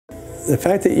The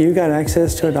fact that you got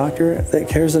access to a doctor that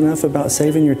cares enough about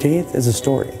saving your teeth is a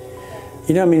story.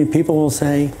 You know how many people will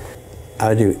say,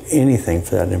 I'd do anything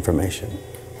for that information,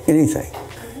 anything.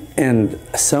 And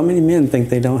so many men think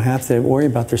they don't have to worry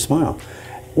about their smile,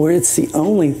 where it's the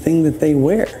only thing that they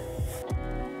wear.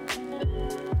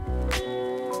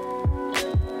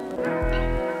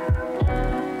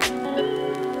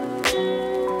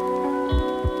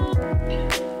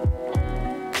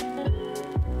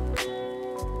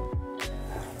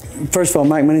 First of all,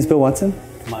 Mike, my name's Bill Watson.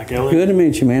 Mike Elliott. Good to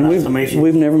meet you, man. Nice to meet you.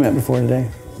 We've never met before today.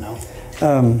 No.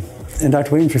 And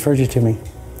Dr. Williams referred you to me.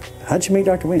 How'd you meet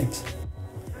Dr. Williams?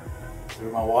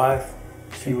 Through my wife.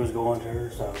 She was going to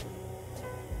her, so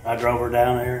I drove her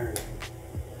down there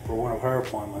for one of her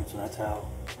appointments, and that's how.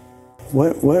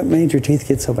 What made your teeth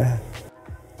get so bad?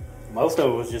 Most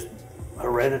of it was just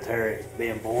hereditary,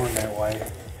 being born that way,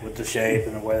 with the shape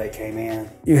and the way they came in.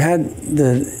 You had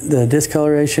the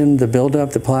discoloration, the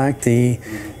buildup, the plaque, you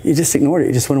just ignored it.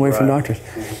 You just went away from doctors.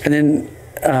 And then,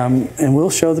 and we'll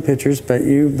show the pictures, but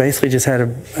you basically just had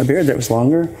a beard that was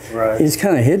longer. Right. You just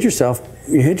kind of hid yourself,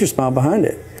 you hid your smile behind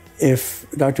it. If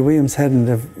Dr. Williams hadn't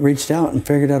have reached out and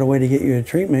figured out a way to get you a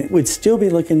treatment, we'd still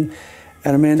be looking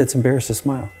at a man that's embarrassed to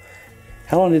smile.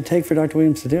 How long did it take for Dr.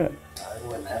 Williams to do it? It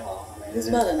wasn't that long. I mean, It was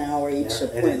about an hour each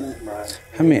appointment. Right.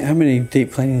 How many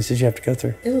deep cleanings did you have to go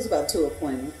through? It was about 2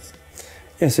 appointments.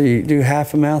 Yeah, so you do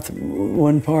half a mouth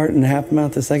one part and half a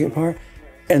mouth the second part,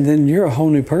 and then you're a whole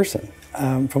new person.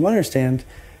 From what I understand,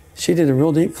 she did a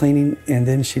real deep cleaning, and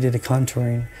then she did a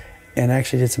contouring, and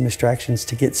actually did some extractions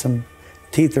to get some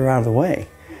teeth are out of the way.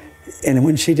 And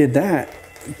when she did that,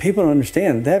 people don't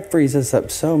understand, that frees us up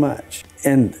so much.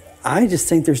 And I just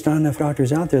think there's not enough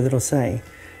doctors out there that'll say,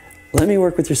 let me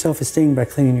work with your self-esteem by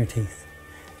cleaning your teeth.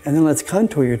 And then let's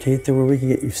contour your teeth to where we can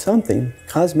get you something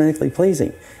cosmetically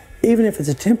pleasing, even if it's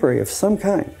a temporary of some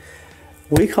kind.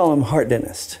 We call them heart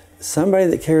dentists, somebody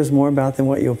that cares more about than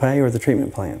what you'll pay or the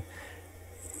treatment plan.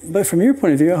 But from your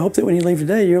point of view, I hope that when you leave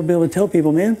today, you'll be able to tell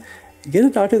people, man, get a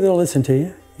doctor that'll listen to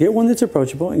you, get one that's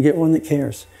approachable, and get one that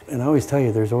cares. And I always tell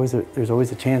you, there's always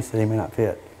a chance that they may not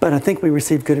fit. But I think we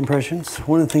received good impressions.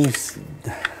 One of the things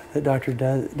that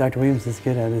Dr. Williams is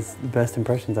good at is the best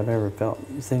impressions I've ever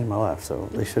seen in my life, so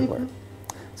they should work.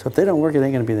 So if they don't work, it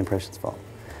ain't gonna be the impression's fault.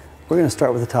 We're gonna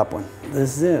start with the top one.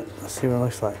 This is it. Let's see what it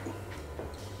looks like.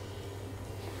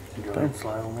 Go ahead and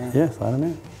slide them in. Yeah, slide them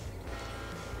in.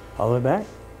 All the way back.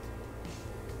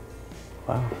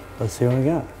 Wow, let's see what we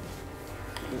got.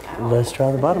 Wow. Let's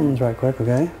try the bottom ones right quick,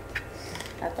 okay?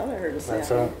 I thought I heard a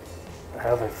sound. That's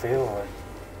how they feel. Like.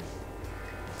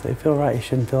 They feel right. You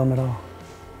shouldn't feel them at all.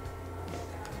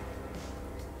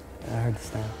 I heard the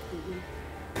sound.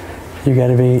 You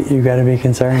gotta be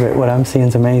concerned, but what I'm seeing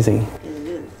is amazing.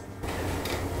 It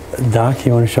is. Doc,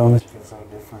 you want to show them? It feels so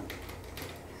different.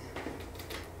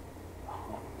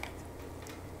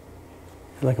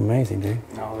 You look amazing, dude.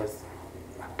 No, that's.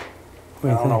 I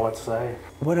don't know what to say.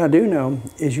 What I do know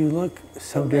is you look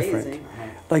so different.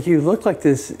 Like you look like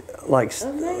this, like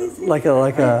some kind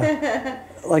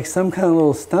of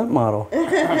little stunt model,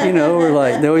 you know, or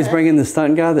like they always bring in the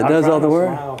stunt guy that does all the work.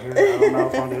 I don't know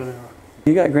if I'm doing it.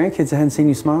 You got grandkids that hadn't seen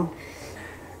you smile,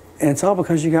 and it's all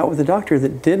because you got with a doctor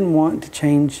that didn't want to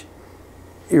change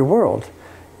your world,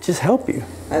 just help you.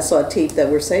 I saw teeth that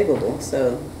were savable,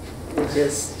 so it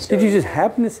just... Did you just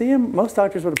happen to see him? Most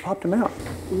doctors would have popped him out.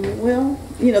 Well,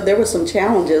 you know, there were some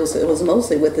challenges. It was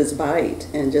mostly with his bite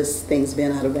and just things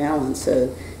being out of balance.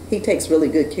 So he takes really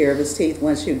good care of his teeth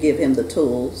once you give him the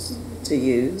tools to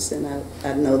use. And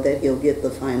I know that he'll get the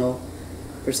final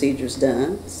procedures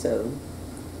done. So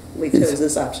we chose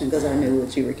this option because I knew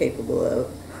what you were capable of.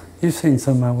 You've seen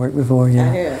some of my work before, yeah.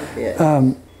 I have,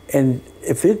 yeah. And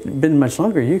if it had been much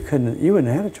longer, you wouldn't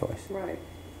have had a choice. Right.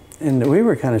 And we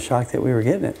were kind of shocked that we were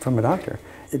getting it from a doctor.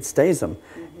 It stays them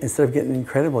instead of getting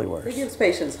incredibly worse. It gives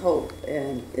patients hope,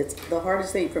 and it's the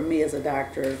hardest thing for me as a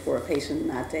doctor for a patient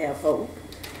not to have hope.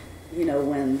 You know,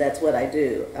 when that's what I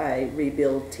do. I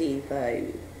rebuild teeth, I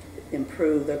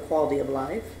improve their quality of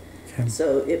life. Okay.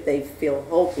 So if they feel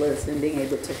hopeless in being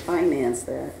able to finance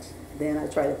that, then I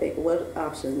try to think, what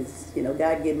options, you know,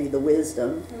 God give me the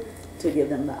wisdom to give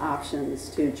them the options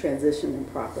to transition them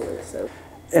properly. So.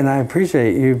 And I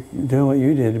appreciate you doing what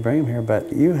you did to bring him here,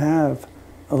 but you have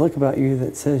a look about you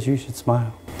that says you should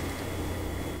smile.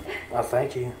 Well,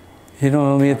 thank you. You don't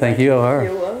owe me a thank you, owe her.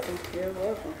 You're welcome. You're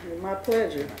welcome. It's my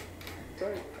pleasure.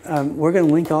 Great. We're going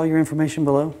to link all your information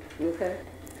below. Okay.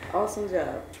 Awesome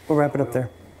job. We'll wrap it up there.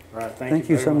 All right. Thank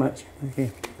you so much. Thank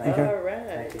you. All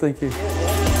right. Thank you.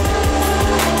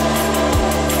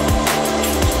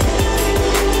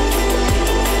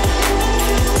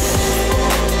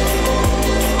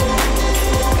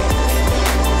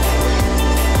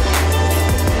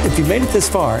 you've made it this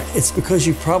far, it's because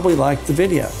you probably liked the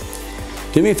video.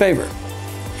 Do me a favor,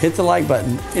 hit the like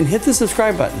button and hit the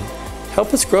subscribe button.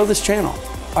 Help us grow this channel.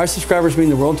 Our subscribers mean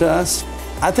the world to us.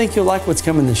 I think you'll like what's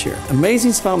coming this year.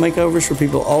 Amazing smile makeovers for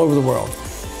people all over the world.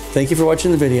 Thank you for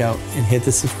watching the video and hit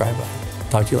the subscribe button.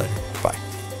 Talk to you later.